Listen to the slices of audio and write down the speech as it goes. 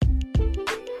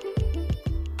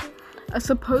a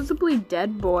supposedly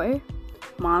dead boy,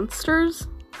 monsters,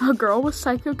 a girl with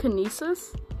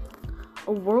psychokinesis,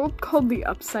 a world called the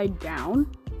Upside Down.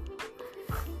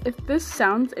 If this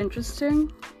sounds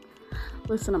interesting,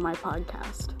 listen to my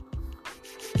podcast.